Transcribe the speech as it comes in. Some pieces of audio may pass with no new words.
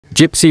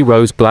Gypsy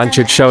Rose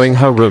Blanchard showing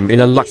her room in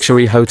a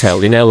luxury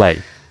hotel in LA.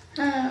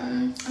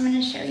 I'm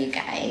gonna show you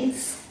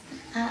guys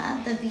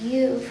the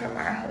view from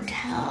our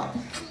hotel.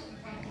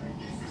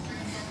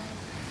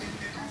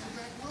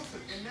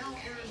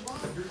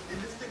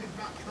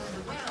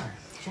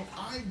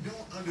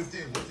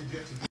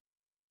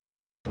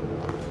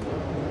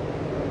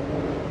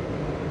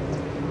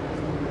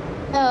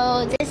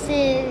 So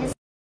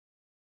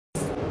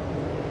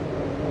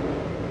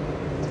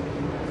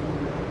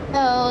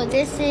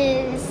this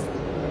is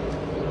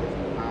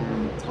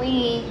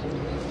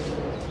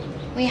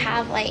we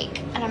have like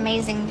an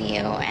amazing view,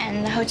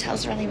 and the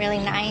hotel's really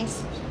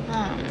nice.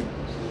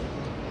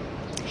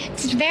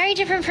 It's very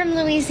different from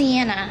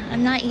Louisiana.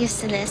 I'm not used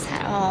to this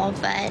at all,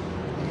 but I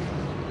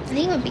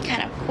think it would be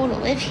kind of cool to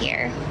live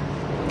here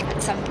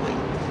at some point,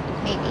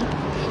 maybe.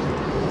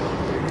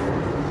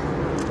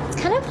 It's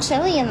kind of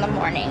chilly in the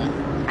morning.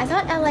 I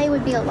thought LA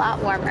would be a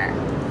lot warmer.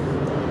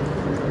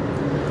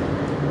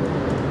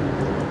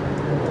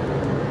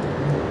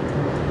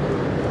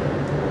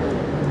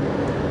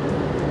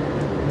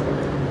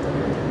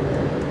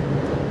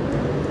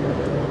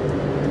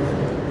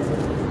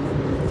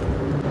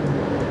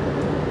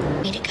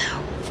 Way to go.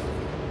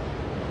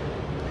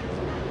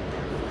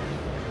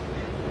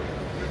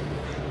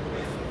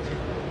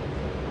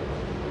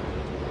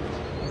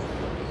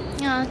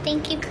 Oh,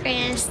 thank you,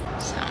 Chris.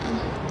 So,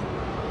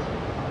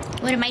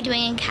 what am I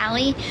doing in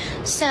Cali?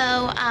 So,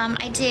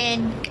 I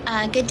did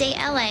Good Day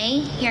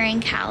LA here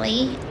in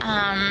Cali,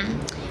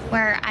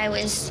 where I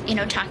was,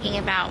 talking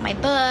about my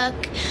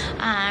book,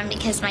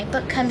 because my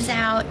book comes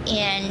out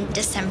in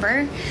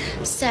December.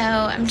 So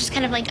I'm just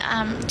kind of like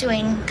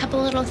doing a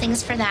couple little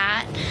things for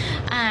that.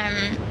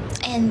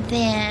 And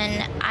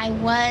then I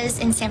was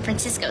in San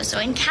Francisco, so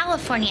in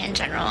California in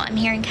general. I'm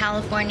here in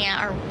California,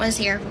 or was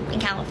here in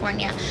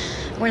California.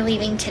 We're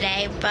leaving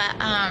today, but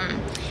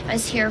I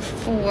was here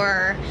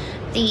for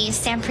the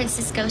San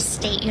Francisco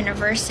State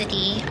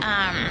University.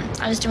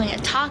 I was doing a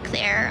talk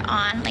there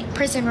on like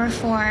prison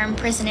reform,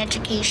 prison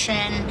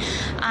education,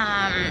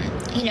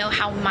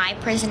 how my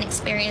prison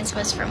experience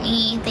was for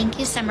me. Thank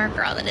you, Summer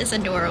Girl, that is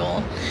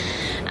adorable.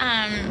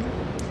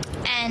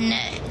 And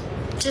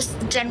just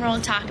general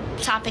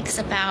topics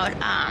about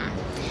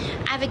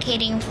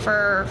advocating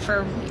for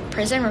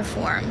prison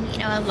reform.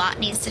 A lot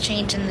needs to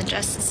change in the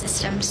justice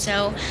system.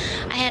 So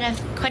I had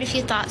quite a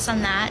few thoughts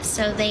on that.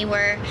 So they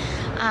were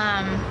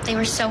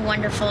so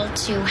wonderful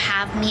to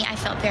have me. I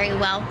felt very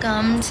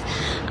welcomed.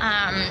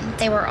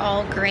 They were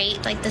all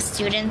great. Like, the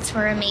students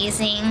were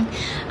amazing.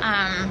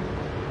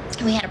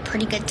 We had a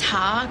pretty good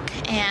talk,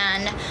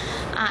 and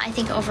I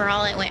think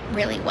overall it went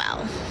really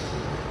well.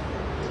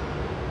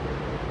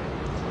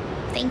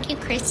 Thank you,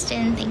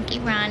 Kristen. Thank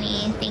you,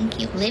 Ronnie. Thank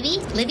you,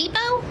 Libby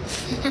Bo.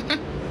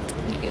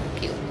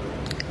 Cute.